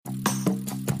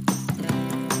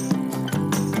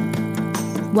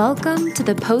Welcome to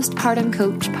the Postpartum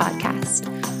Coach podcast,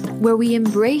 where we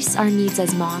embrace our needs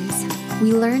as moms,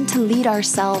 we learn to lead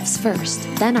ourselves first,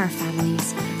 then our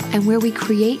families, and where we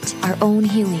create our own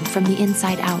healing from the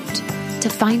inside out to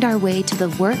find our way to the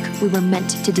work we were meant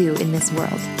to do in this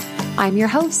world. I'm your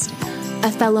host, a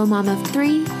fellow mom of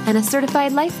 3 and a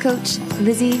certified life coach,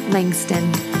 Lizzie Langston.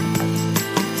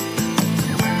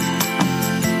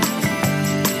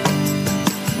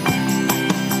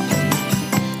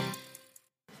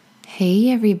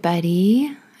 Hey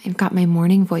everybody, I've got my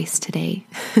morning voice today.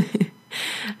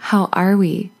 How are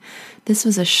we? This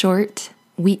was a short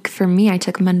week for me. I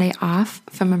took Monday off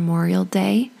for Memorial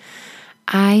Day.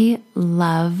 I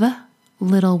love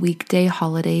little weekday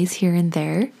holidays here and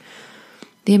there.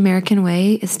 The American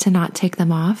way is to not take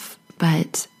them off,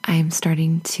 but I'm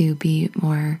starting to be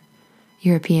more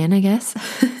European, I guess.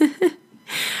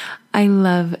 I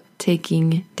love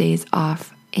taking days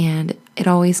off, and it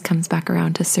always comes back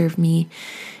around to serve me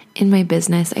in my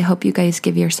business. I hope you guys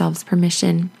give yourselves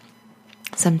permission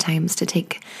sometimes to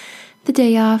take the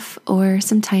day off or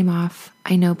some time off.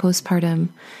 I know postpartum,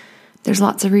 there's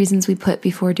lots of reasons we put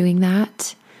before doing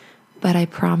that, but I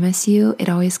promise you it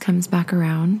always comes back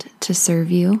around to serve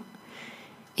you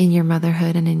in your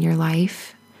motherhood and in your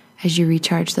life as you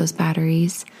recharge those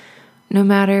batteries. No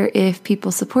matter if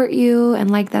people support you and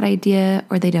like that idea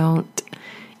or they don't,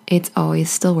 it's always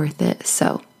still worth it.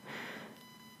 So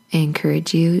I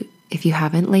encourage you, if you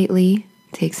haven't lately,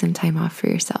 take some time off for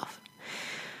yourself.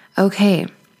 Okay,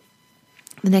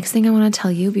 the next thing I want to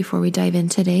tell you before we dive in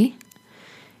today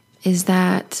is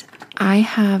that I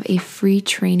have a free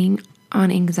training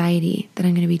on anxiety that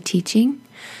I'm going to be teaching.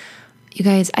 You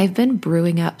guys, I've been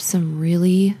brewing up some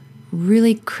really,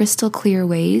 really crystal clear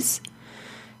ways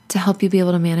to help you be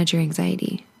able to manage your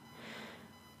anxiety.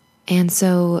 And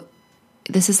so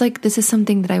this is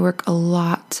something that I work a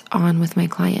lot on with my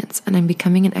clients, and I'm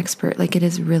becoming an expert. Like, it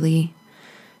is really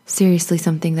seriously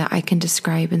something that I can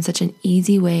describe in such an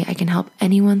easy way. I can help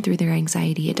anyone through their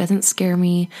anxiety. It doesn't scare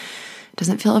me. It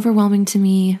doesn't feel overwhelming to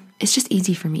me. It's just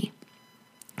easy for me.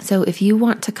 So if you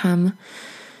want to come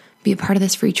be a part of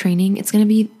this free training, it's going to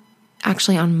be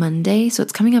actually on Monday. So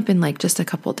it's coming up in like just a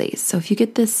couple days. So if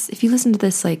you listen to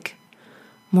this like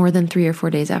more than 3 or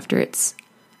 4 days after it's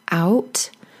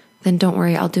out, then don't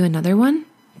worry, I'll do another one.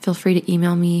 Feel free to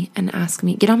email me and ask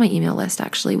me. Get on my email list,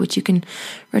 actually, which you can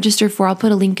register for. I'll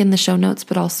put a link in the show notes,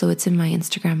 but also it's in my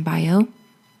Instagram bio.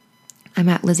 I'm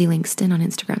at Lizzie Langston on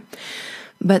Instagram.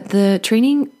 But the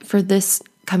training for this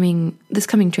coming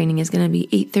training is going to be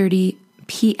 8:30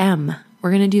 p.m. We're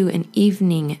going to do an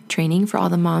evening training for all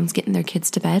the moms getting their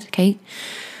kids to bed, okay?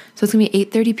 So it's going to be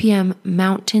 8:30 p.m.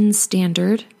 Mountain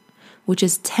Standard, which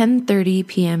is 10:30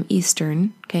 p.m.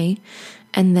 Eastern, okay?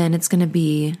 And then it's going to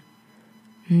be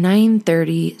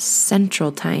 9:30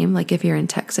 Central Time, like if you're in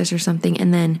Texas or something.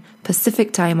 And then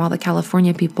Pacific Time, all the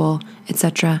California people,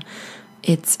 etc.,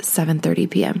 it's 7:30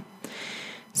 p.m.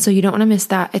 So you don't want to miss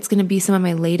that. It's going to be some of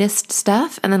my latest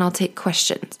stuff, and then I'll take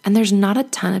questions. And there's not a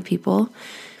ton of people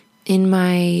in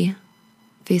my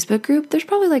Facebook group. There's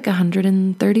probably like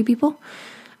 130 people.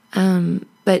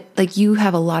 But like, you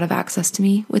have a lot of access to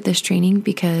me with this training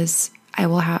because I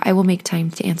will make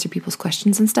time to answer people's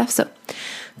questions and stuff. So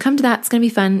come to that. It's going to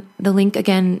be fun. The link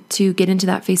again to get into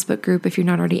that Facebook group, if you're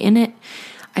not already in it,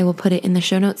 I will put it in the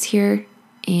show notes here.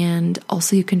 And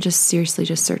also you can just seriously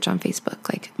just search on Facebook,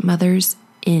 like Mothers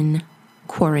in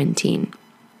Quarantine.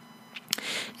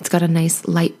 It's got a nice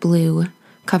light blue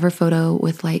cover photo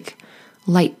with like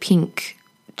light pink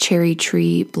cherry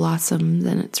tree blossoms,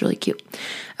 and it's really cute.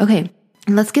 Okay,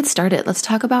 let's get started. Let's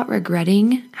talk about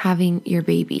regretting having your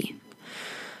baby.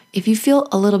 If you feel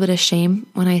a little bit of shame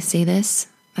when I say this,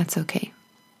 that's okay.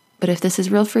 But if this is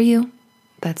real for you,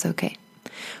 that's okay.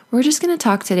 We're just going to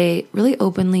talk today really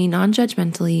openly,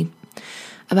 non-judgmentally,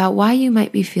 about why you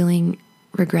might be feeling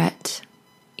regret.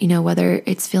 You know, whether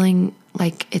it's feeling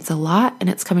like it's a lot and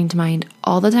it's coming to mind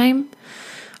all the time.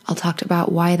 I'll talk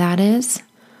about why that is.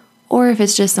 Or if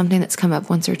it's just something that's come up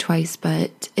once or twice,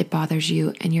 but it bothers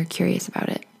you and you're curious about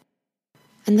it.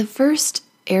 And the first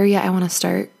area I want to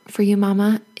start for you,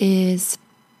 mama, is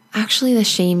actually the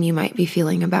shame you might be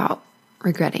feeling about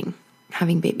regretting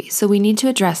having babies. So we need to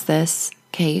address this,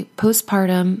 okay?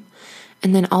 Postpartum,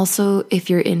 and then also if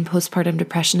you're in postpartum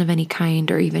depression of any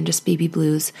kind or even just baby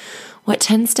blues, what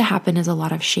tends to happen is a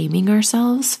lot of shaming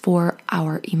ourselves for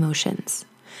our emotions.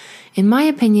 In my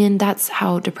opinion, that's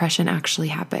how depression actually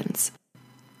happens.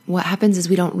 What happens is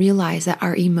we don't realize that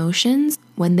our emotions,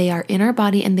 when they are in our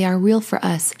body and they are real for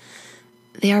us,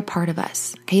 they are part of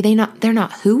us. Okay, they're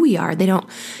not who we are. They don't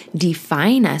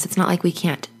define us. It's not like we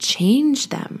can't change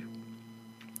them.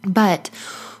 But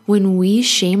when we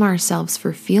shame ourselves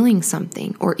for feeling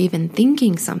something or even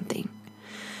thinking something,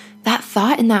 that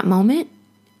thought in that moment,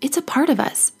 it's a part of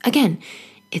us. Again,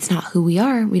 it's not who we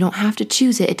are. We don't have to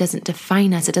choose it. It doesn't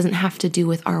define us. It doesn't have to do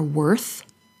with our worth.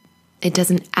 It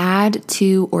doesn't add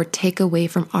to or take away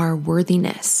from our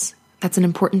worthiness. That's an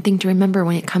important thing to remember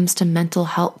when it comes to mental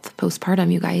health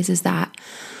postpartum, you guys, is that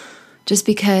just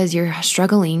because you're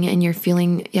struggling and you're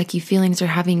feeling yucky feelings or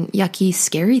having yucky,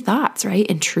 scary thoughts, right?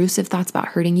 Intrusive thoughts about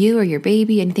hurting you or your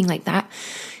baby, anything like that,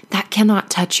 that cannot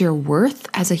touch your worth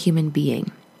as a human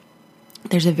being.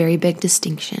 There's a very big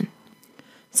distinction.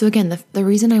 So again, the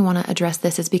reason I want to address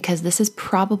this is because this is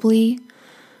probably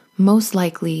most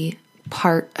likely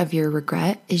part of your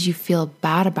regret is you feel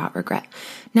bad about regret.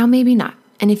 Now, maybe not.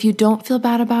 And if you don't feel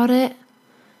bad about it,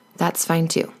 that's fine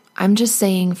too. I'm just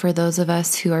saying for those of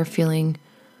us who are feeling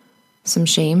some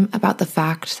shame about the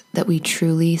fact that we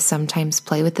truly sometimes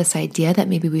play with this idea that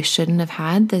maybe we shouldn't have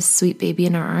had this sweet baby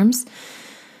in our arms,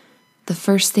 the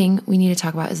first thing we need to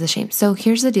talk about is the shame. So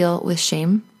here's the deal with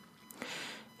shame.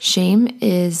 Shame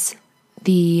is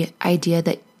the idea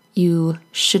that you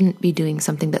shouldn't be doing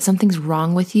something, that something's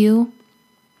wrong with you,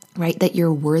 right? That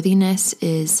your worthiness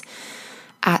is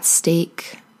at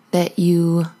stake, that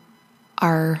you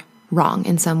are wrong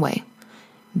in some way,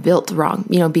 built wrong,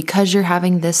 because you're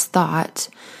having this thought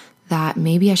that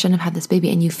maybe I shouldn't have had this baby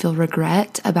and you feel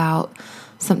regret about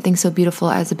something so beautiful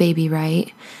as a baby,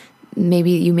 right?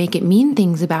 Maybe you make it mean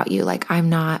things about you, like I'm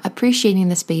not appreciating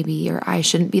this baby, or I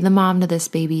shouldn't be the mom to this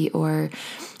baby, or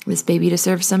this baby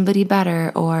deserves somebody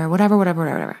better, or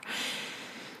whatever.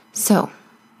 So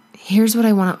here's what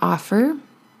I want to offer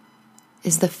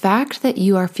is the fact that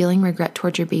you are feeling regret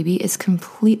towards your baby is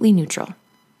completely neutral.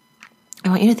 I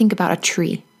want you to think about a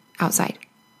tree outside.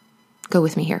 Go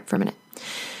with me here for a minute.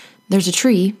 There's a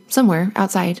tree somewhere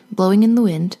outside blowing in the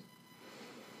wind.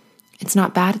 It's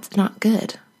not bad. It's not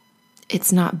good.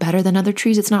 It's not better than other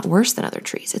trees. It's not worse than other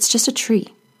trees. It's just a tree.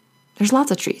 There's lots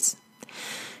of trees.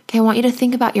 Okay, I want you to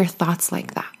think about your thoughts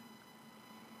like that.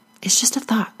 It's just a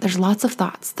thought. There's lots of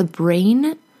thoughts. The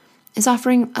brain is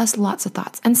offering us lots of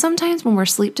thoughts. And sometimes when we're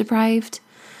sleep deprived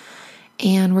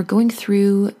and we're going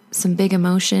through some big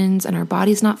emotions and our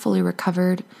body's not fully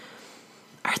recovered,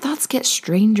 our thoughts get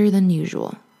stranger than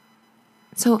usual.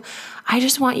 So I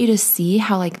just want you to see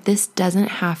how this doesn't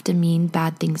have to mean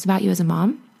bad things about you as a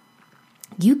mom.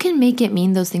 You can make it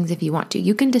mean those things if you want to.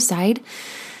 You can decide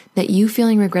that you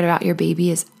feeling regret about your baby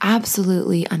is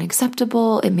absolutely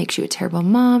unacceptable. It makes you a terrible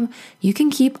mom. You can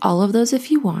keep all of those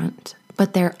if you want,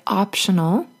 but they're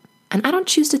optional, and I don't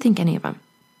choose to think any of them.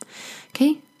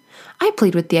 Okay? I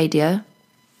played with the idea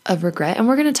of regret, and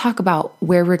we're going to talk about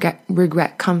where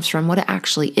regret comes from, what it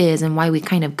actually is, and why we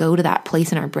kind of go to that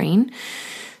place in our brain.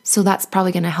 So that's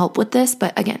probably going to help with this.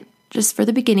 But again, just for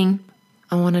the beginning,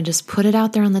 I want to just put it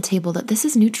out there on the table that this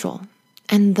is neutral.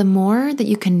 And the more that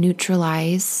you can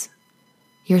neutralize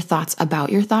your thoughts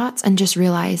about your thoughts and just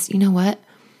realize, you know what?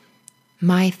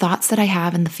 My thoughts that I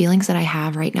have and the feelings that I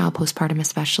have right now, postpartum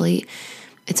especially,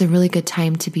 it's a really good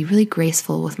time to be really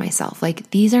graceful with myself.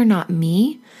 These are not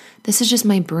me. This is just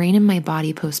my brain and my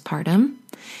body postpartum.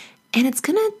 And it's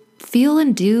going to feel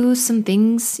and do some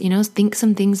things, think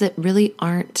some things that really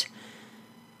aren't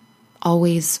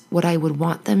always what I would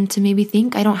want them to maybe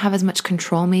think. I don't have as much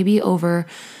control maybe over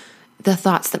the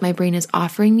thoughts that my brain is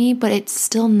offering me, but it's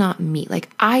still not me.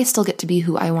 I still get to be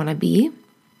who I want to be.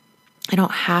 I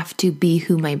don't have to be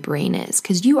who my brain is,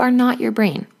 because you are not your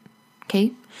brain.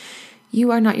 Okay?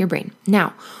 You are not your brain.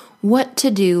 Now, what to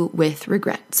do with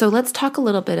regret? So let's talk a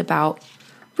little bit about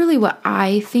really what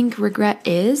I think regret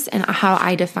is and how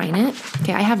I define it.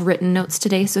 Okay, I have written notes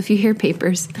today, so if you hear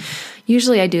papers,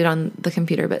 usually I do it on the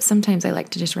computer, but sometimes I like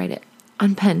to just write it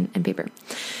on pen and paper.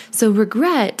 So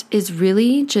regret is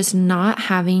really just not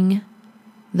having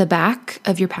the back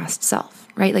of your past self,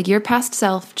 right? Your past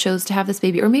self chose to have this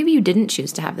baby, or maybe you didn't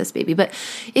choose to have this baby, but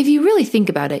if you really think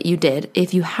about it, you did.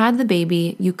 If you had the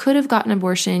baby, you could have gotten an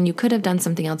abortion, you could have done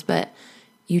something else, but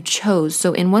you chose.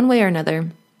 So in one way or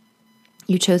another,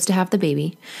 you chose to have the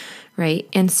baby, right?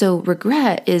 And so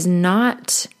regret is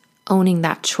not owning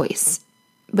that choice,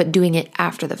 but doing it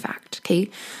after the fact, okay?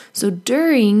 So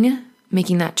during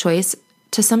making that choice,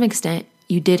 to some extent,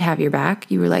 you did have your back.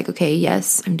 You were like, okay,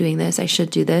 yes, I'm doing this. I should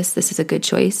do this. This is a good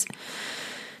choice.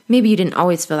 Maybe you didn't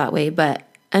always feel that way, but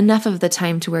enough of the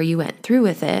time to where you went through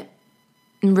with it.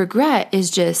 And regret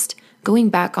is just going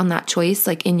back on that choice,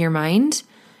 in your mind,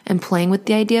 and playing with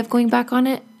the idea of going back on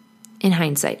it in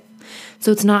hindsight.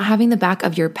 So it's not having the back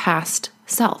of your past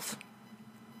self.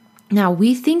 Now,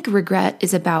 we think regret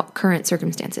is about current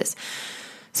circumstances.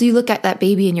 So you look at that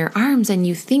baby in your arms and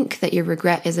you think that your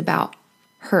regret is about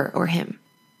her or him.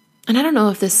 And I don't know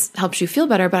if this helps you feel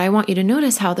better, but I want you to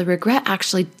notice how the regret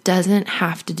actually doesn't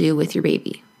have to do with your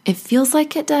baby. It feels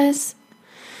like it does,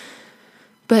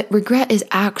 but regret is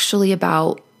actually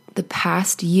about the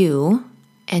past you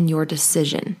and your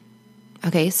decision.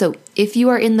 Okay, so if you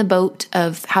are in the boat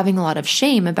of having a lot of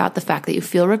shame about the fact that you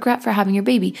feel regret for having your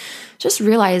baby, just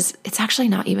realize it's actually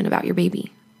not even about your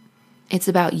baby. It's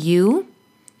about you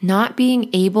not being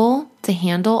able to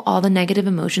handle all the negative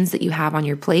emotions that you have on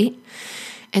your plate.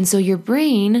 And so your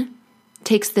brain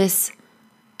takes this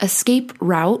escape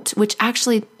route, which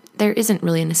actually there isn't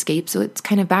really an escape, so it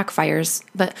kind of backfires.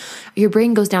 But your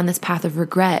brain goes down this path of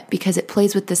regret because it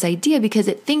plays with this idea, because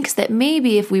it thinks that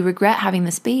maybe if we regret having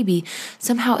this baby,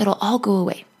 somehow it'll all go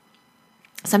away.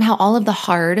 Somehow all of the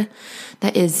hard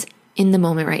that is in the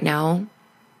moment right now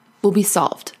will be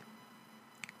solved.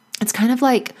 It's kind of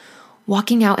like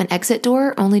walking out an exit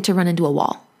door only to run into a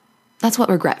wall. That's what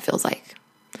regret feels like.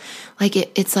 Like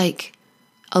it's like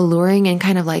alluring and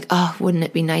kind of like, oh, wouldn't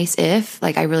it be nice if,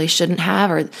 like I really shouldn't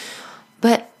have,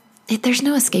 but there's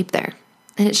no escape there.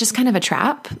 And it's just kind of a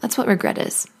trap. That's what regret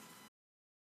is.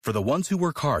 For the ones who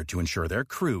work hard to ensure their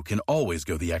crew can always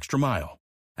go the extra mile,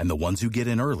 and the ones who get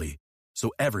in early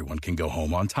so everyone can go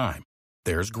home on time,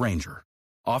 there's Grainger,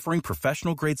 offering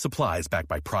professional-grade supplies backed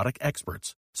by product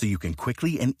experts so you can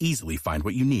quickly and easily find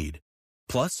what you need.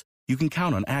 Plus, you can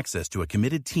count on access to a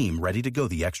committed team ready to go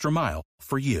the extra mile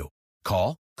for you.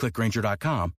 Call, click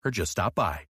Grainger.com, or just stop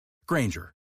by.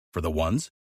 Grainger, for the ones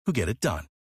who get it done.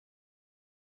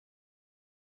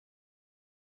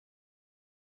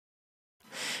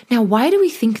 Now, why do we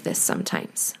think this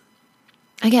sometimes?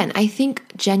 Again, I think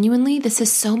genuinely this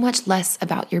is so much less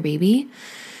about your baby.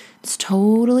 It's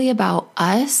totally about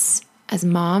us as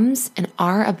moms and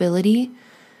our ability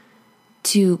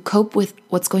to cope with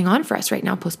what's going on for us right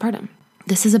now postpartum.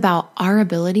 This is about our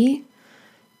ability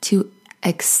to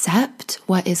accept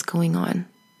what is going on.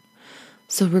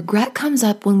 So regret comes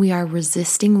up when we are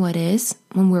resisting what is,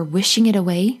 when we're wishing it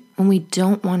away, when we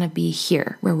don't want to be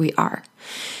here where we are.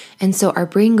 And so our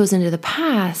brain goes into the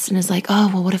past and is like,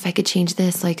 oh, well, what if I could change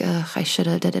this? Like, I should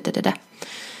have, da-da-da-da-da.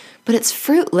 But it's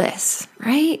fruitless,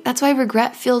 right? That's why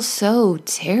regret feels so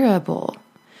terrible.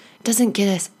 It doesn't get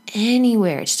us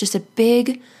anywhere. It's just a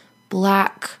big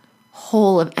black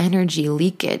hole of energy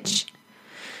leakage.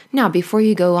 Now, before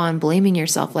you go on blaming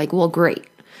yourself like, well, great.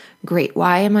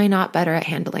 Why am I not better at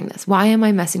handling this? Why am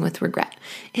I messing with regret?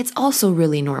 It's also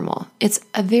really normal. It's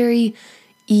a very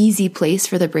easy place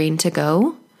for the brain to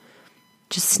go.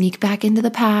 Just sneak back into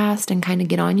the past and kind of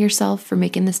get on yourself for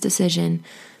making this decision,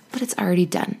 but it's already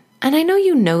done. And I know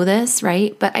you know this,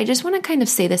 right? But I just want to kind of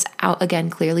say this out again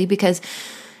clearly because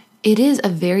it is a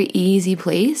very easy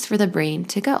place for the brain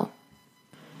to go.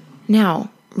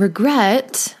 Now,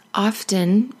 regret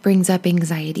often brings up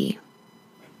anxiety.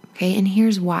 Okay, and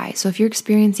here's why. So if you're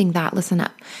experiencing that, listen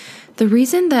up. The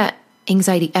reason that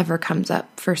anxiety ever comes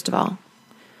up, first of all,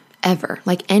 ever,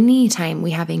 like any time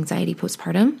we have anxiety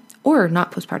postpartum or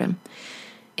not postpartum,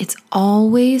 it's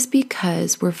always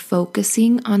because we're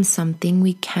focusing on something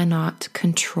we cannot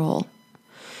control.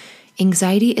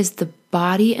 Anxiety is the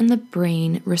body and the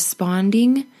brain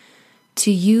responding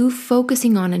to you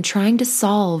focusing on and trying to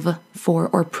solve for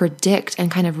or predict and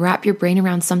kind of wrap your brain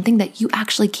around something that you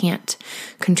actually can't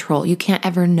control. You can't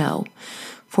ever know.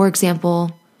 For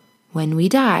example, when we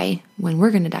die, when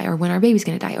we're going to die, or when our baby's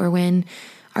going to die, or when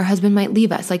our husband might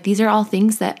leave us. Like these are all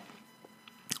things that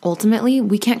ultimately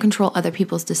we can't control other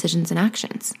people's decisions and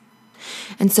actions.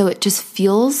 And so it just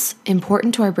feels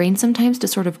important to our brain sometimes to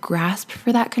sort of grasp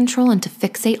for that control and to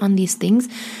fixate on these things,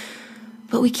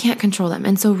 but we can't control them.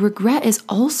 And so regret is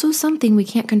also something we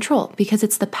can't control because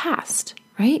it's the past,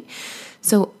 right?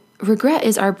 So regret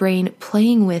is our brain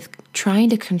playing with trying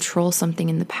to control something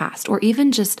in the past, or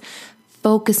even just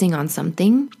focusing on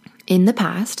something in the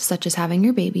past, such as having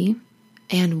your baby,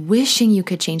 and wishing you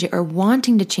could change it or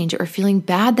wanting to change it or feeling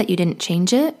bad that you didn't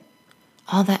change it.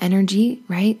 All that energy,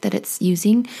 right, that it's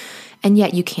using, and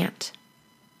yet you can't.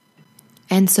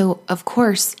 And so, of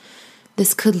course,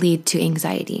 this could lead to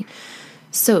anxiety.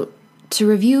 So to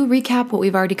recap what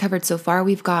we've already covered so far,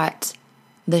 we've got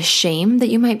the shame that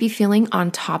you might be feeling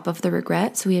on top of the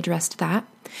regret. So we addressed that.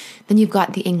 Then you've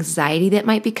got the anxiety that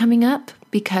might be coming up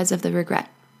because of the regret.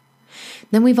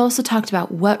 Then we've also talked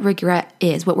about what regret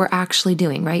is, what we're actually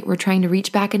doing, right? We're trying to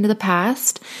reach back into the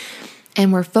past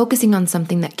and we're focusing on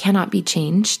something that cannot be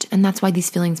changed. And that's why these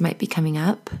feelings might be coming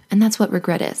up. And that's what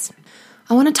regret is.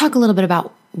 I want to talk a little bit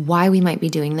about why we might be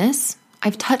doing this.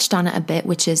 I've touched on it a bit,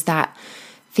 which is that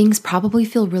things probably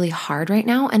feel really hard right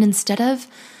now. And instead of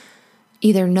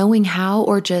either knowing how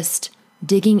or just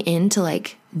digging into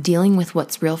like dealing with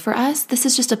what's real for us, this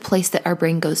is just a place that our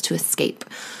brain goes to escape.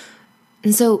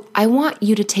 And so I want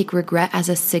you to take regret as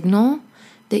a signal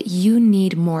that you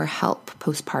need more help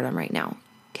postpartum right now,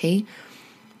 okay?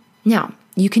 Now,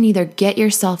 you can either get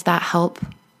yourself that help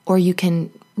or you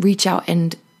can reach out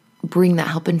and bring that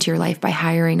help into your life by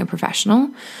hiring a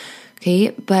professional, okay?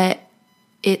 But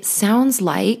it sounds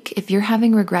like if you're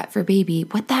having regret for baby,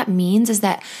 what that means is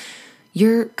that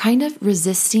you're kind of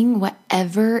resisting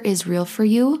whatever is real for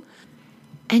you.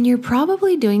 And you're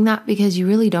probably doing that because you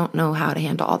really don't know how to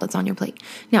handle all that's on your plate.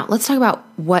 Now, let's talk about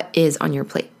what is on your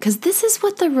plate, because this is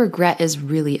what the regret is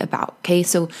really about, okay?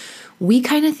 So we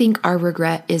kind of think our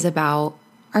regret is about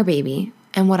our baby.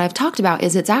 And what I've talked about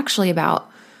is it's actually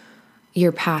about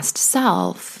your past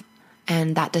self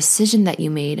and that decision that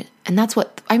you made. And that's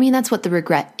what the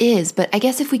regret is. But I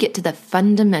guess if we get to the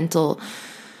fundamental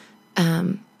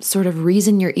sort of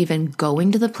reason you're even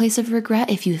going to the place of regret,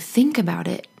 if you think about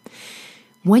it,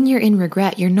 when you're in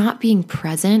regret, you're not being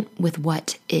present with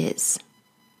what is.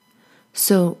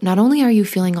 So not only are you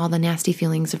feeling all the nasty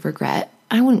feelings of regret,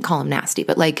 I wouldn't call them nasty,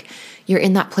 but like you're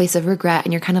in that place of regret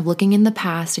and you're kind of looking in the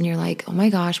past and you're like, oh my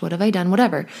gosh, what have I done?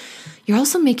 Whatever. You're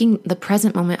also making the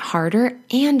present moment harder,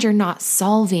 and you're not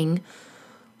solving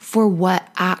for what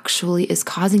actually is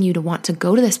causing you to want to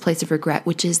go to this place of regret,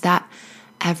 which is that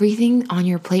everything on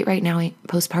your plate right now,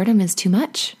 postpartum, is too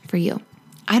much for you.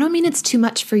 I don't mean it's too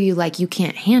much for you like you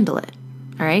can't handle it,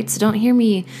 all right? So don't hear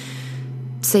me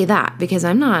say that, because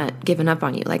I'm not giving up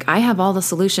on you. Like, I have all the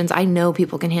solutions. I know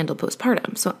people can handle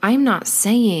postpartum. So I'm not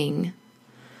saying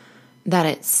that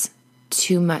it's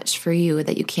too much for you,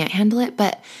 that you can't handle it,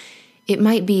 but it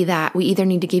might be that we either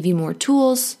need to give you more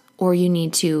tools, or you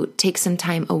need to take some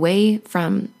time away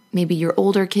from maybe your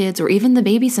older kids or even the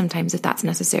baby sometimes if that's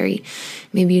necessary.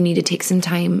 Maybe you need to take some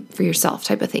time for yourself,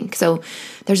 type of thing. So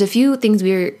there's a few things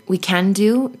we can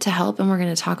do to help, and we're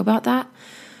going to talk about that.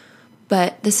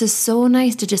 But this is so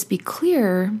nice to just be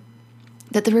clear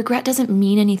that the regret doesn't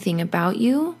mean anything about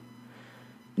you,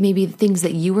 maybe the things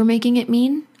that you were making it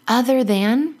mean, other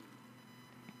than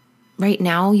right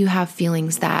now you have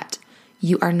feelings that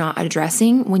you are not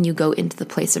addressing when you go into the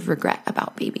place of regret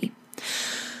about baby.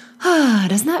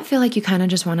 Doesn't that feel like you kind of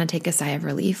just want to take a sigh of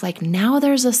relief? Like, now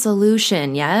there's a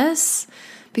solution, yes?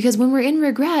 Because when we're in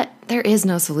regret, there is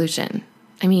no solution.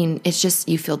 I mean, it's just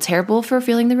you feel terrible for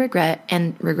feeling the regret,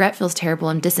 and regret feels terrible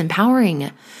and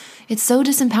disempowering. It's so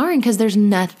disempowering because there's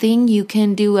nothing you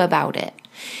can do about it.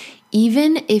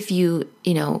 Even if you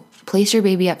place your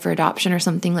baby up for adoption or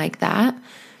something like that,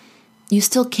 you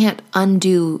still can't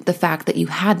undo the fact that you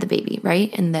had the baby,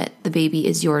 right? And that the baby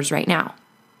is yours right now.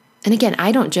 And again,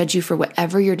 I don't judge you for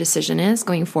whatever your decision is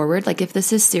going forward. Like, if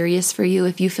this is serious for you,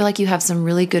 if you feel like you have some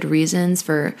really good reasons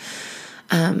for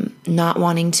not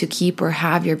wanting to keep or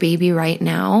have your baby right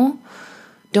now,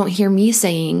 don't hear me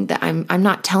saying that I'm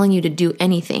not telling you to do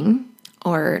anything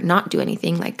or not do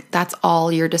anything. Like, that's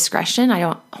all your discretion. I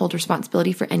don't hold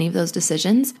responsibility for any of those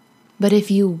decisions. But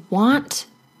if you want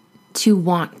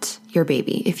your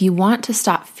baby, if you want to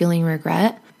stop feeling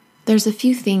regret, there's a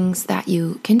few things that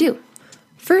you can do.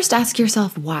 First, ask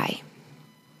yourself why.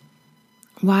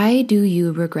 Why do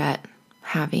you regret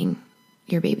having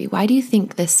your baby? Why do you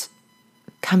think this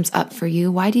comes up for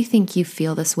you? Why do you think you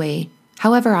feel this way,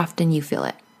 however often you feel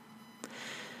it?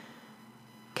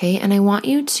 Okay, and I want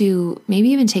you to maybe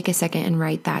even take a second and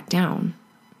write that down.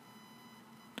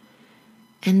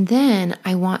 And then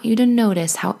I want you to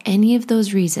notice how any of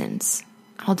those reasons,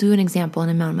 I'll do an example in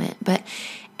a moment, but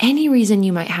any reason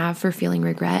you might have for feeling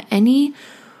regret, any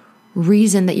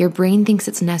reason that your brain thinks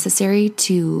it's necessary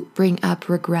to bring up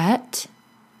regret,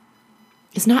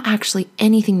 is not actually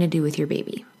anything to do with your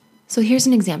baby. So here's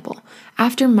an example.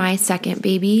 After my second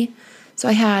baby, so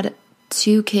I had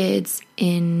two kids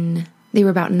they were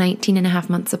about 19 and a half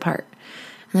months apart.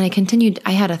 And then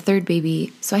I had a third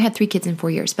baby. So I had 3 kids in 4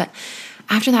 years. But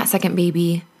after that second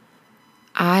baby,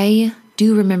 I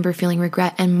do remember feeling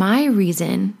regret. And my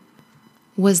reason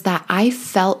was that I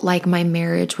felt like my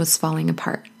marriage was falling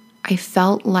apart. I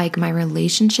felt like my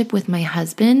relationship with my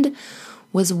husband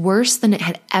was worse than it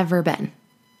had ever been.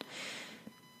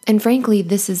 And frankly,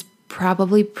 this is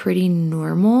probably pretty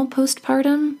normal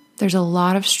postpartum. There's a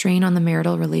lot of strain on the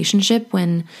marital relationship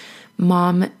when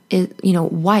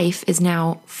wife is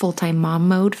now full-time mom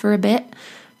mode for a bit.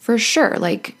 For sure,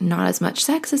 like, not as much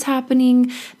sex is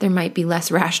happening. There might be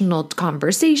less rational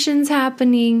conversations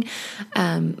happening.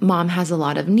 Mom has a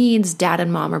lot of needs. Dad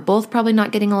and mom are both probably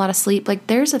not getting a lot of sleep. Like,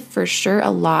 there's for sure a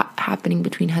lot happening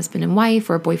between husband and wife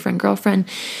or boyfriend, girlfriend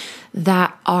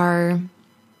that are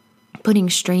putting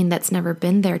strain that's never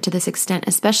been there to this extent,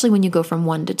 especially when you go from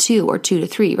 1 to 2 or 2 to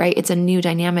 3, right? It's a new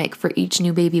dynamic for each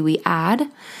new baby we add.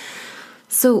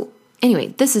 So anyway,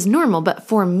 this is normal, but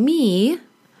for me,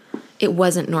 it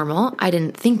wasn't normal. I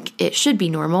didn't think it should be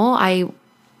normal. I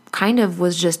kind of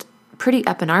was just pretty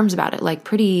up in arms about it, like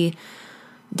pretty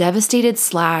devastated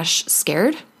 /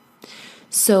 scared.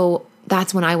 So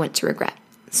that's when I went to regret.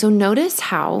 So notice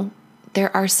how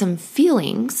there are some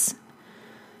feelings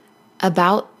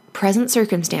about present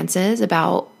circumstances,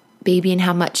 about baby and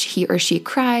how much he or she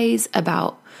cries,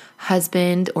 about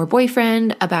husband or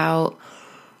boyfriend, about,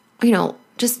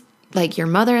 just like your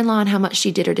mother-in-law and how much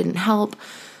she did or didn't help.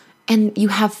 And you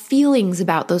have feelings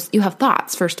about those. You have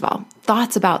thoughts, first of all,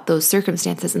 thoughts about those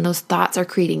circumstances, and those thoughts are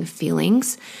creating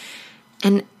feelings.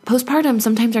 And postpartum,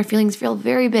 sometimes our feelings feel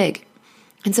very big.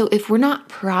 And so if we're not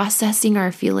processing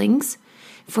our feelings,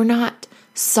 if we're not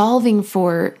solving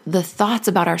for the thoughts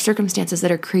about our circumstances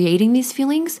that are creating these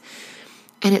feelings,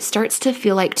 and it starts to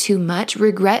feel like too much,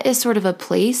 regret is sort of a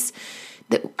place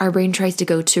that our brain tries to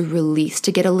go to release,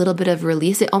 to get a little bit of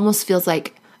release. It almost feels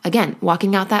like, again,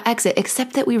 walking out that exit,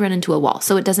 except that we run into a wall,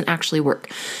 so it doesn't actually work.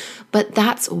 But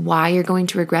that's why you're going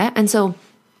to regret. And so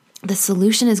the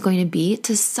solution is going to be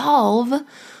to solve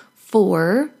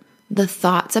for the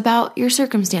thoughts about your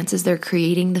circumstances. They're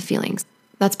creating the feelings.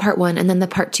 That's part 1. And then the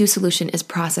part 2 solution is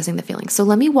processing the feelings. So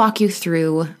let me walk you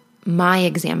through my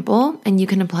example, and you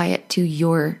can apply it to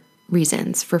your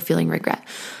reasons for feeling regret.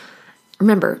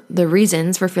 Remember, the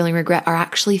reasons for feeling regret are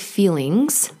actually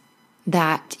feelings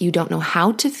that you don't know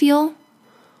how to feel,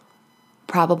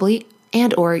 probably,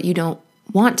 and or you don't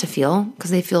want to feel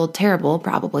because they feel terrible,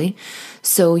 probably.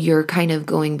 So you're kind of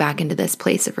going back into this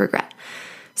place of regret.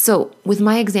 So with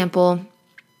my example,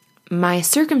 my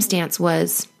circumstance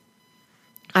was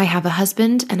I have a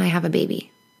husband and I have a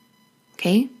baby.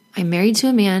 Okay? I'm married to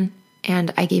a man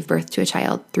and I gave birth to a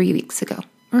child 3 weeks ago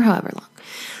or however long.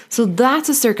 So that's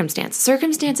a circumstance.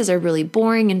 Circumstances are really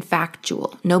boring and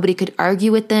factual. Nobody could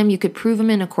argue with them. You could prove them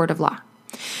in a court of law.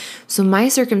 So my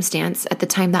circumstance at the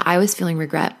time that I was feeling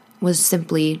regret was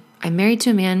simply I'm married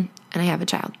to a man and I have a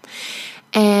child,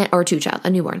 or a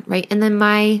newborn, right? And then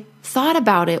my thought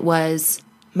about it was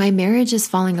my marriage is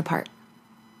falling apart.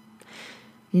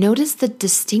 Notice the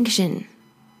distinction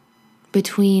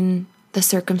between the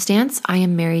circumstance, I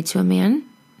am married to a man,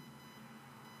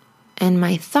 and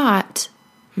my thought,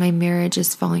 my marriage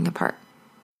is falling apart.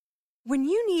 When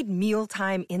you need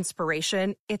mealtime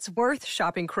inspiration, it's worth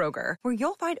shopping Kroger, where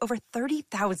you'll find over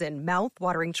 30,000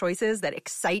 mouth-watering choices that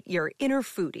excite your inner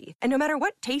foodie. And no matter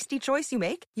what tasty choice you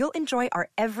make, you'll enjoy our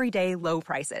everyday low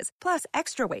prices, plus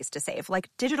extra ways to save, like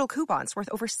digital coupons worth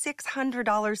over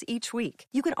 $600 each week.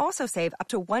 You can also save up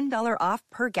to $1 off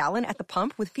per gallon at the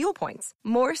pump with fuel points.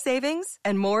 More savings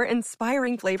and more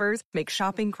inspiring flavors make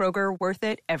shopping Kroger worth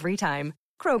it every time.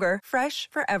 Kroger, fresh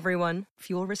for everyone.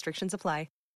 Fuel restrictions apply.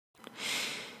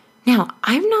 Now,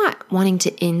 I'm not wanting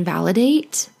to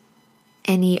invalidate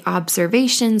any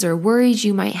observations or worries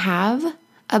you might have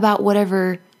about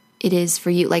whatever it is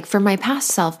for you. Like for my past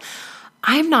self,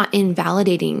 I'm not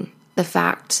invalidating the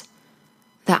fact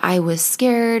that I was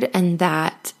scared and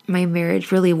that my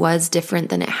marriage really was different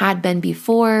than it had been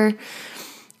before.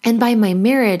 And by my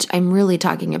marriage, I'm really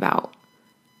talking about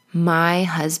my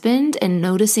husband and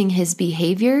noticing his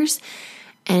behaviors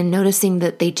and noticing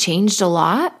that they changed a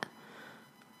lot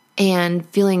and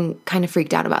feeling kind of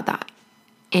freaked out about that.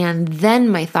 And then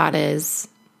my thought is,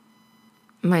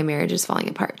 my marriage is falling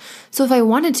apart. So if I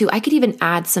wanted to, I could even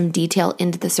add some detail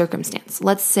into the circumstance.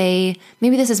 Let's say,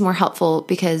 maybe this is more helpful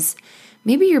because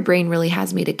maybe your brain really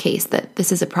has made a case that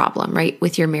this is a problem, right,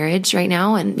 with your marriage right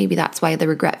now. And maybe that's why the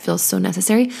regret feels so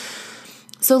necessary.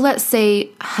 So let's say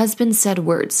husband said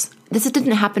words. This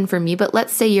didn't happen for me, but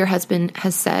let's say your husband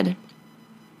has said,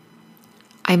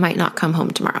 I might not come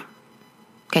home tomorrow.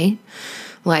 Okay?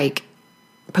 Like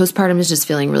postpartum is just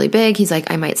feeling really big. He's like,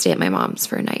 I might stay at my mom's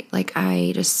for a night. Like,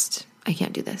 I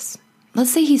can't do this.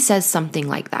 Let's say he says something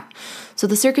like that. So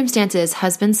the circumstance is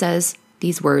husband says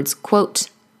these words, quote,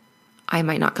 I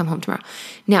might not come home tomorrow.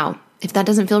 Now, if that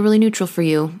doesn't feel really neutral for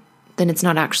you, then it's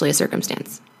not actually a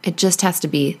circumstance. It just has to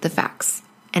be the facts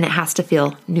and it has to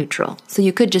feel neutral. So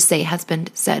you could just say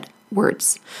husband said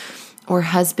words or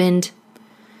husband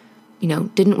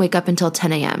didn't wake up until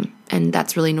 10 a.m. and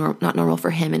that's really not normal for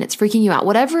him and it's freaking you out,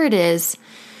 whatever it is.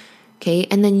 Okay.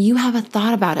 And then you have a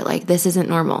thought about it like this isn't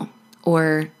normal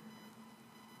or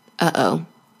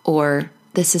or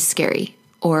this is scary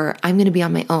or I'm going to be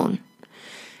on my own.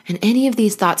 And any of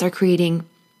these thoughts are creating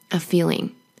a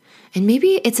feeling. And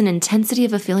maybe it's an intensity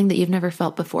of a feeling that you've never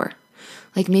felt before.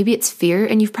 Like maybe it's fear,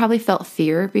 and you've probably felt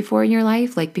fear before in your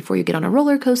life, like before you get on a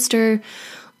roller coaster,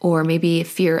 or maybe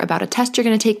fear about a test you're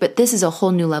going to take, but this is a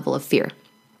whole new level of fear,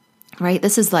 right?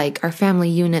 This is like our family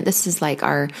unit. This is like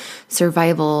our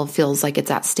survival feels like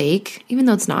it's at stake, even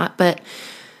though it's not, but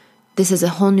this is a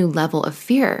whole new level of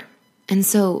fear. And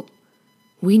so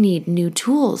we need new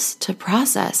tools to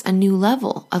process a new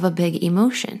level of a big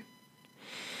emotion.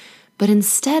 But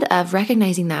instead of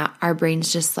recognizing that, our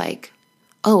brain's just like,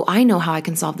 oh, I know how I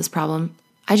can solve this problem.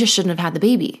 I just shouldn't have had the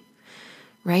baby,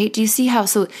 right? Do you see how?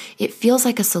 So it feels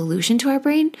like a solution to our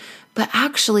brain, but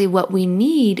actually what we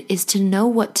need is to know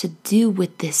what to do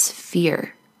with this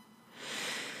fear.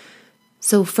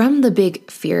 So from the big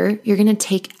fear, you're going to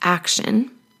take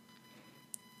action.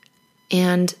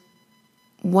 And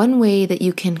one way that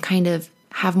you can kind of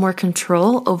have more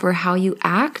control over how you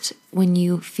act when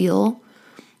you feel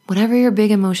whatever your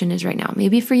big emotion is right now,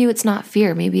 maybe for you it's not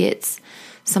fear, maybe it's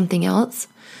something else,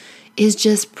 is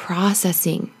just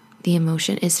processing the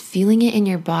emotion, is feeling it in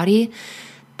your body.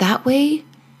 That way,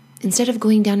 instead of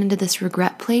going down into this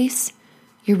regret place,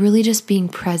 you're really just being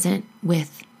present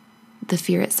with the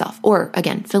fear itself. Or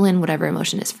again, fill in whatever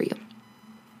emotion is for you.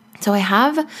 So I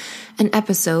have an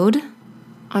episode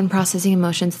on processing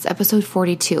emotions. It's episode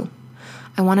 42.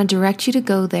 I want to direct you to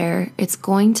go there. It's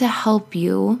going to help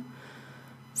you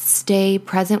stay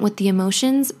present with the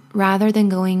emotions rather than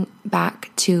going back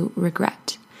to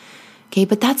regret. Okay,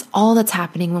 but that's all that's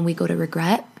happening when we go to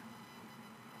regret,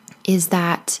 is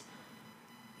that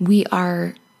we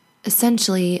are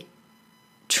essentially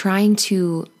trying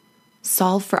to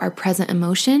solve for our present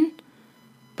emotion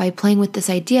by playing with this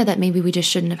idea that maybe we just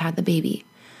shouldn't have had the baby.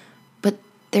 But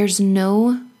there's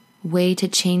no way to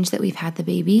change that we've had the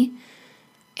baby.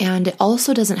 And it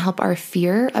also doesn't help our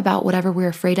fear about whatever we're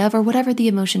afraid of or whatever the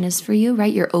emotion is for you,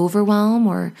 right? Your overwhelm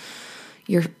or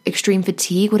your extreme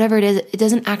fatigue, whatever it is, it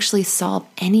doesn't actually solve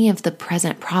any of the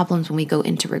present problems when we go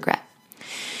into regret.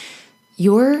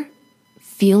 Your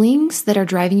feelings that are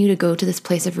driving you to go to this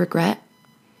place of regret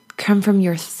come from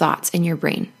your thoughts in your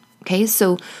brain. Okay,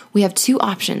 so we have two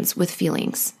options with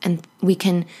feelings, and we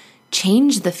can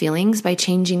change the feelings by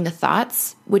changing the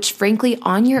thoughts, which frankly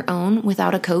on your own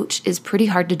without a coach is pretty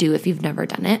hard to do if you've never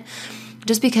done it,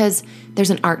 just because there's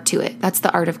an art to it. That's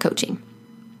the art of coaching.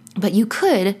 But you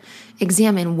could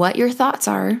examine what your thoughts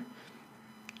are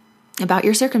about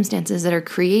your circumstances that are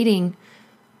creating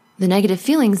the negative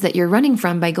feelings that you're running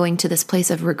from by going to this place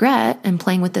of regret and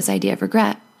playing with this idea of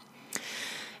regret.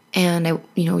 And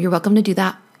you're welcome to do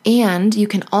that. And you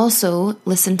can also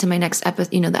listen to my next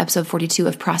episode, the episode 42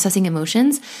 of processing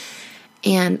emotions.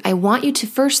 And I want you to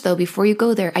first, though, before you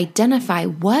go there, identify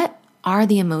what are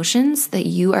the emotions that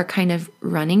you are kind of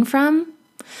running from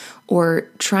or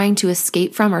trying to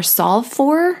escape from or solve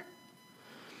for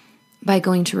by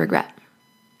going to regret.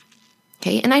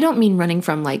 Okay. And I don't mean running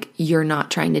from like you're not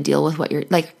trying to deal with what you're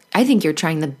like. I think you're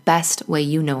trying the best way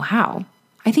you know how.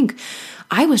 I think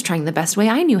I was trying the best way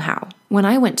I knew how when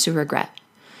I went to regret.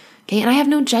 Okay. And I have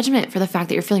no judgment for the fact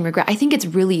that you're feeling regret. I think it's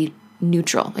really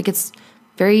neutral. Like it's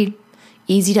very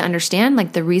easy to understand.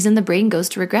 Like the reason the brain goes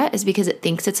to regret is because it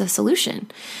thinks it's a solution,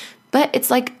 but it's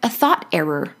like a thought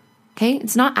error. Okay.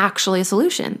 It's not actually a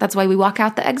solution. That's why we walk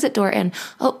out the exit door and,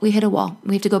 oh, we hit a wall.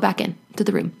 We have to go back in to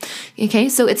the room. Okay.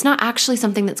 So it's not actually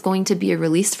something that's going to be a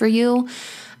release for you.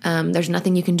 There's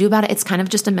nothing you can do about it. It's kind of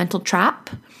just a mental trap.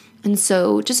 And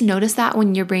so just notice that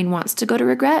when your brain wants to go to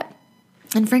regret.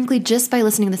 And frankly, just by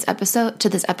listening to this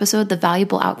episode, the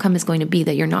valuable outcome is going to be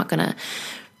that you're not going to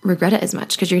regret it as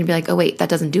much because you're going to be like, oh, wait, that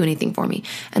doesn't do anything for me.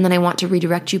 And then I want to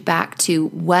redirect you back to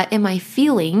what am I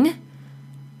feeling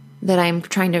that I'm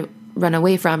trying to run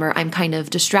away from or I'm kind of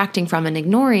distracting from and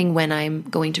ignoring when I'm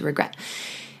going to regret.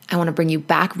 I want to bring you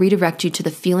back, redirect you to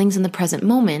the feelings in the present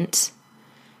moment.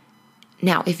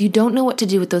 Now, if you don't know what to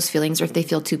do with those feelings or if they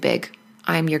feel too big,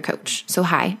 I'm your coach. So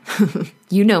hi,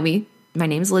 you know me. My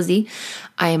name's Lizzie.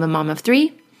 I am a mom of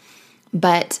 3,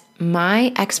 but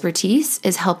my expertise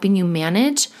is helping you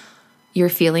manage your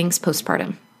feelings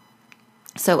postpartum.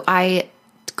 So I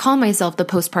call myself the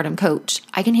postpartum coach.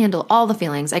 I can handle all the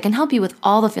feelings. I can help you with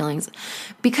all the feelings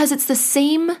because it's the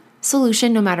same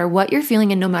solution no matter what you're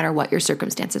feeling and no matter what your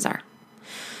circumstances are.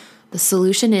 The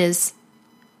solution is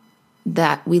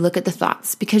that we look at the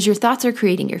thoughts because your thoughts are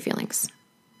creating your feelings.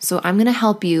 So I'm going to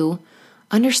help you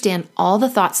understand all the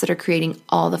thoughts that are creating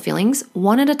all the feelings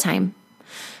one at a time.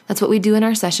 That's what we do in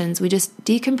our sessions. We just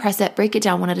decompress it, break it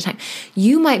down one at a time.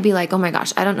 You might be like, oh my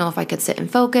gosh, I don't know if I could sit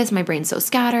and focus. My brain's so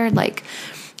scattered. Like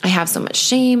I have so much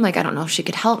shame. Like I don't know if she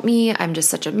could help me. I'm just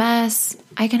such a mess.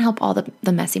 I can help all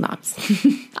the messy moms.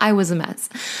 I was a mess.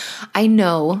 I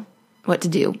know what to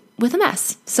do with a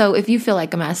mess. So if you feel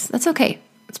like a mess, that's okay.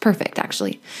 It's perfect,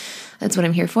 actually. That's what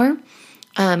I'm here for.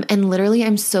 And literally,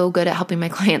 I'm so good at helping my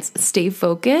clients stay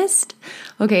focused.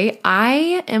 Okay,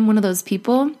 I am one of those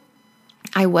people.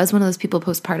 I was one of those people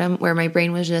postpartum where my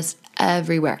brain was just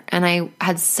everywhere. And I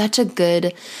had such a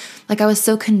good, I was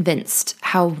so convinced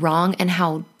how wrong and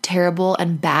how terrible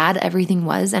and bad everything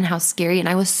was and how scary. And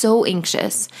I was so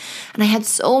anxious and I had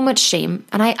so much shame.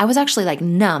 And I was actually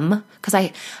numb because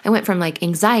I went from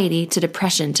anxiety to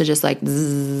depression to just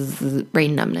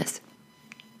brain numbness.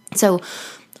 So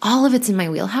all of it's in my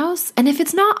wheelhouse. And if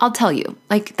it's not, I'll tell you.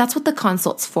 That's what the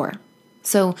consult's for.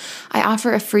 So I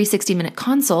offer a free 60-minute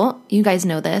consult. You guys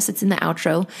know this. It's in the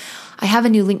outro. I have a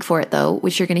new link for it though,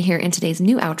 which you're going to hear in today's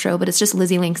new outro, but it's just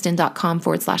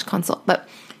LizzieLangston.com/consult. But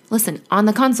listen, on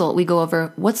the consult, we go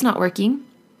over what's not working.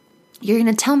 You're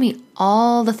going to tell me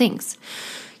all the things.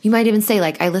 You might even say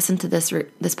I listened to this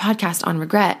podcast on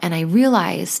regret and I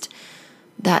realized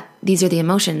that these are the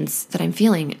emotions that I'm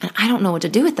feeling and I don't know what to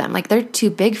do with them. They're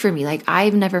too big for me.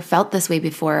 I've never felt this way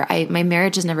before. My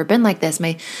marriage has never been like this.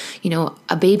 A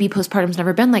baby postpartum's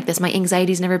never been like this. My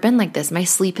anxiety's never been like this. My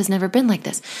sleep has never been like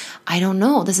this. I don't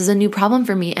know. This is a new problem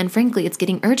for me. And frankly, it's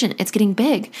getting urgent. It's getting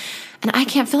big. And I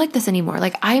can't feel like this anymore.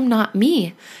 I'm not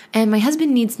me. And my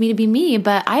husband needs me to be me,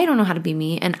 but I don't know how to be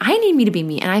me. And I need me to be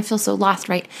me. And I feel so lost,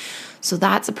 right? So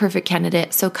that's a perfect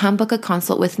candidate. So come book a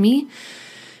consult with me.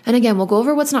 And again, we'll go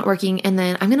over what's not working, and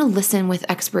then I'm going to listen with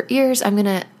expert ears. I'm going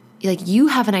to, you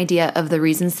have an idea of the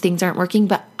reasons things aren't working,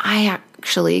 but I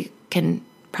actually can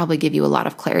probably give you a lot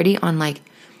of clarity on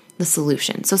the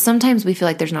solution. So sometimes we feel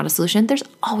like there's not a solution. There's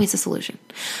always a solution.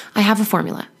 I have a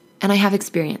formula, and I have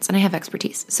experience, and I have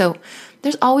expertise. So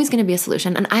there's always going to be a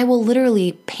solution, and I will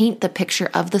literally paint the picture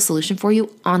of the solution for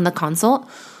you on the consult,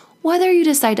 whether you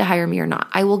decide to hire me or not.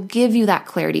 I will give you that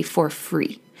clarity for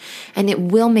free. And it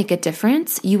will make a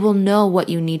difference. You will know what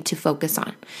you need to focus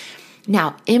on.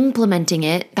 Now, implementing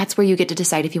it, that's where you get to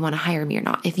decide if you want to hire me or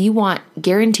not. If you want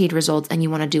guaranteed results and you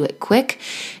want to do it quick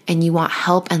and you want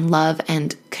help and love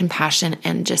and compassion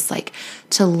and just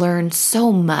to learn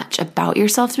so much about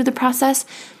yourself through the process,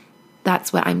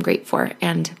 that's what I'm great for.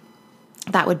 And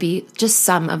that would be just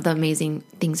some of the amazing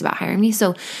things about hiring me.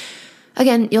 So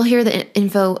again, you'll hear the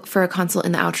info for a consult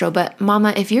in the outro, but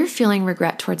mama, if you're feeling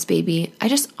regret towards baby, I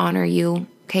just honor you,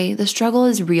 okay? The struggle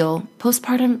is real.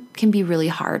 Postpartum can be really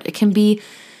hard. It can be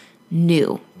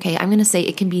new, okay? I'm going to say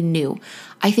it can be new.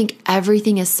 I think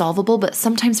everything is solvable, but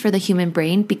sometimes for the human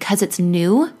brain, because it's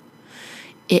new,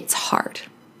 it's hard.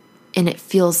 And it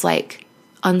feels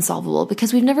unsolvable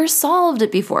because we've never solved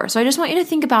it before. So I just want you to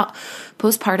think about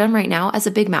postpartum right now as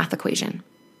a big math equation.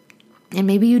 And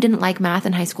maybe you didn't like math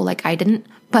in high school like I didn't,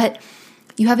 but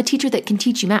you have a teacher that can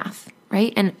teach you math,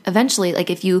 right? And eventually,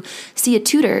 if you see a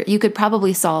tutor, you could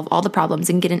probably solve all the problems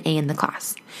and get an A in the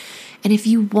class. And if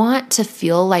you want to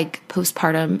feel like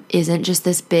postpartum isn't just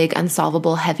this big,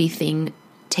 unsolvable, heavy thing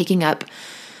taking up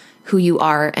who you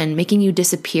are and making you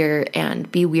disappear and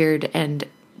be weird and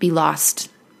be lost,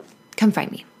 come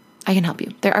find me. I can help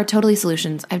you. There are totally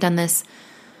solutions. I've done this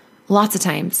lots of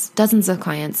times, dozens of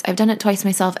clients. I've done it twice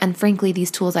myself. And frankly, these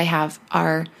tools I have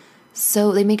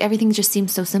they make everything just seem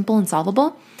so simple and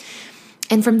solvable.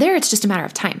 And from there, it's just a matter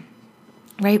of time,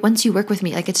 right? Once you work with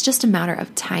me, it's just a matter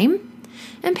of time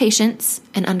and patience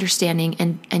and understanding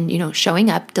and showing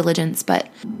up, diligence, but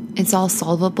it's all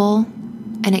solvable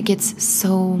and it gets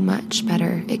so much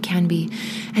better. It can be.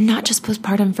 And not just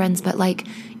postpartum, friends, but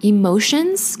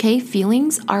emotions, okay?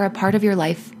 Feelings are a part of your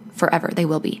life forever. They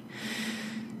will be.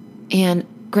 And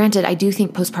granted, I do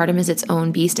think postpartum is its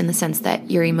own beast in the sense that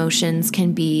your emotions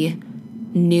can be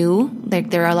new.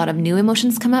 There are a lot of new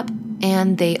emotions come up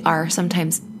and they are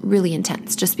sometimes really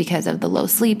intense just because of the low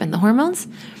sleep and the hormones.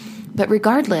 But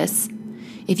regardless,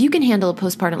 if you can handle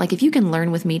postpartum, if you can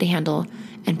learn with me to handle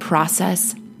and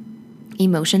process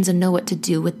emotions and know what to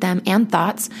do with them and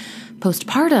thoughts,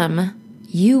 postpartum,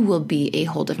 you will be a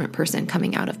whole different person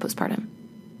coming out of postpartum.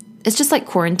 It's just like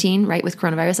quarantine, right? With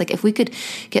coronavirus. If we could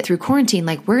get through quarantine,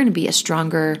 we're going to be a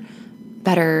stronger,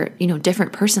 better,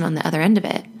 different person on the other end of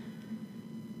it.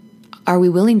 Are we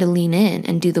willing to lean in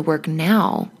and do the work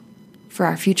now for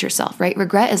our future self, right?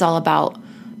 Regret is all about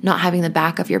not having the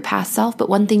back of your past self. But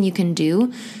one thing you can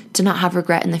do to not have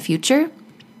regret in the future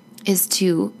is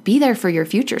to be there for your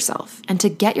future self and to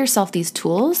get yourself these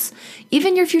tools,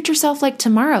 even your future self,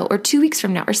 tomorrow or 2 weeks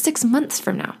from now or 6 months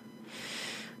from now,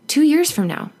 2 years from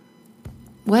now.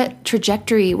 What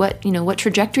trajectory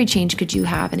change could you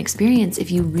have and experience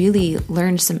if you really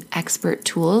learned some expert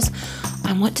tools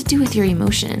on what to do with your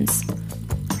emotions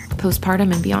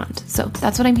postpartum and beyond. So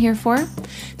that's what I'm here for.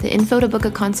 The info to book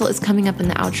a consult is coming up in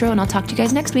the outro, and I'll talk to you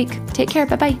guys next week. Take care.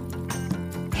 Bye-bye.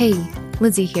 Hey,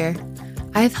 Lizzie here.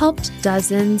 I've helped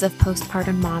dozens of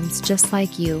postpartum moms just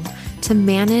like you to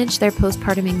manage their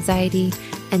postpartum anxiety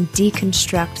and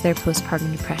deconstruct their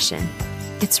postpartum depression.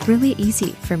 It's really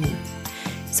easy for me.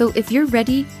 So if you're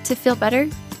ready to feel better,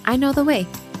 I know the way.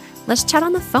 Let's chat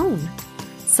on the phone.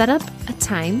 Set up a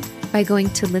time by going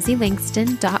to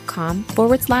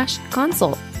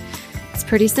LizzieLangston.com/consult. It's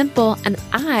pretty simple, and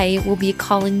I will be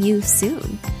calling you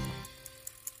soon.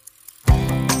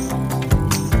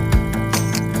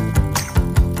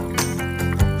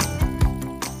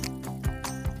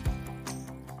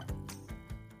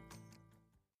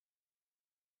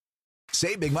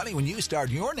 Save big money when you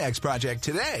start your next project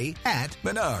today at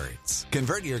Menards.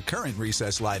 Convert your current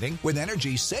recessed lighting with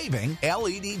energy-saving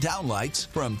LED downlights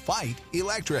from Fight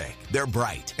Electric. They're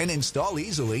bright and install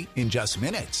easily in just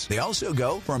minutes. They also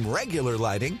go from regular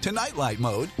lighting to nightlight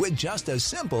mode with just a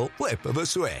simple flip of a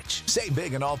switch. Save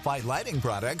big on all Fight lighting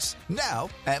products now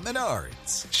at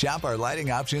Menards. Shop our lighting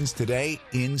options today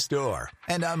in-store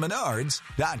and on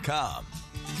Menards.com.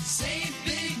 Save big.